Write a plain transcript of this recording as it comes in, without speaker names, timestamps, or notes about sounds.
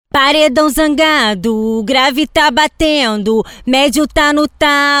Paredão zangado, grave tá batendo, médio tá no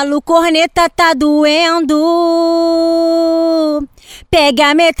talo, corneta tá doendo. Pega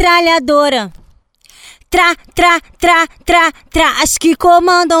a metralhadora. Tra, tra, tra, tra, tra, as que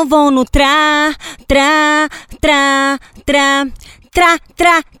comandam vão no tra, tra, tra, tra, tra,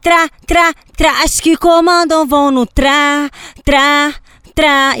 tra, tra, tra, tra, as que comandam vão no tra, tra,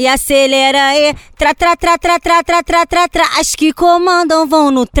 tra, e acelera e tra, tra, tra, tra, tra, tra, tra, tra, tra, as que comandam vão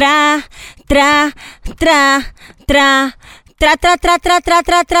no tra, tra, tra, tra, tra, tra, tra, tra, tra,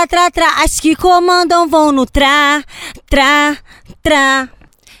 tra, tra, tra, tra, as que comandam vão no tra, tra, tra.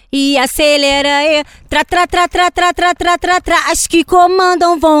 E acelera e tra, tra, tra, tra, tra, tra, tra, tra, tra, as que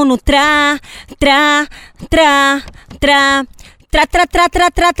comandam vão no tra, tra, tra, tra, tra, tra, tra, tra,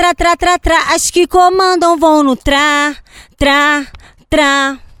 tra, tra, tra, tra, tra, as que comandam vão no tra, tra,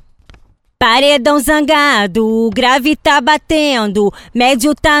 tra. Paredão zangado, grave tá batendo,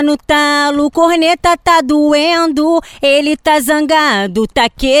 médio tá no talo, corneta tá doendo. Ele tá zangado, tá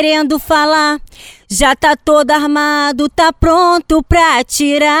querendo falar, já tá todo armado, tá pronto pra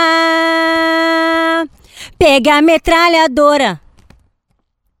atirar. Pega a metralhadora.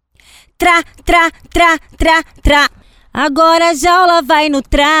 Tra, tra, tra, tra, tra. Agora a jaula vai no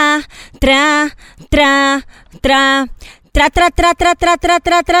tra, tra, tra, tra. Tra, tra, tra, tra, tra, tra,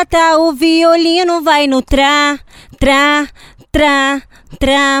 tra, tra, tra, o violino vai no tra, tra, tra,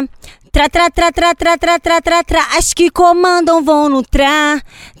 tra, tra, tra, tra, tra, tra, tra, tra, tra, tra, as que comandam vão no tra,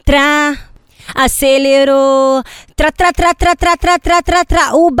 tra, acelerou, tra, tra, tra, tra, tra, tra, tra, tra,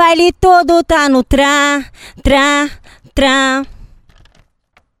 tra, o baile todo tá no tra, tra, tra.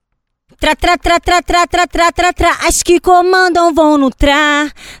 Tra, tra, tra, tra, tra, tra, tra, tra, tra, as que comandam vão no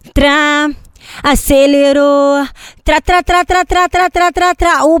tra, tra, acelerou, tra, tra, tra, tra, tra, tra, tra, tra,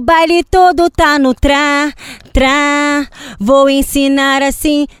 tra, o baile todo tá no tra, tra, vou ensinar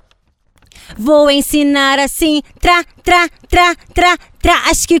assim, tra, tra, tra, tra, tra,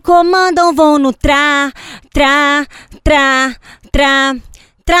 as que comandam vão no tra, tra, tra, tra,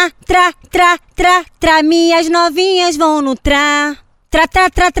 tra, tra, tra, tra, tra, minhas novinhas vão no tra, tra, tra,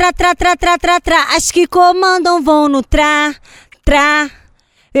 tra, tra, tra, tra, tra, tra, tra, as que comandam vão no tra, tra.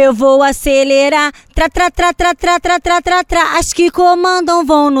 Eu vou acelerar, tra, tra, tra, tra, tra, tra, tra, tra, tra, as que comandam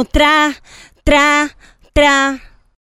vão no tra, tra, tra.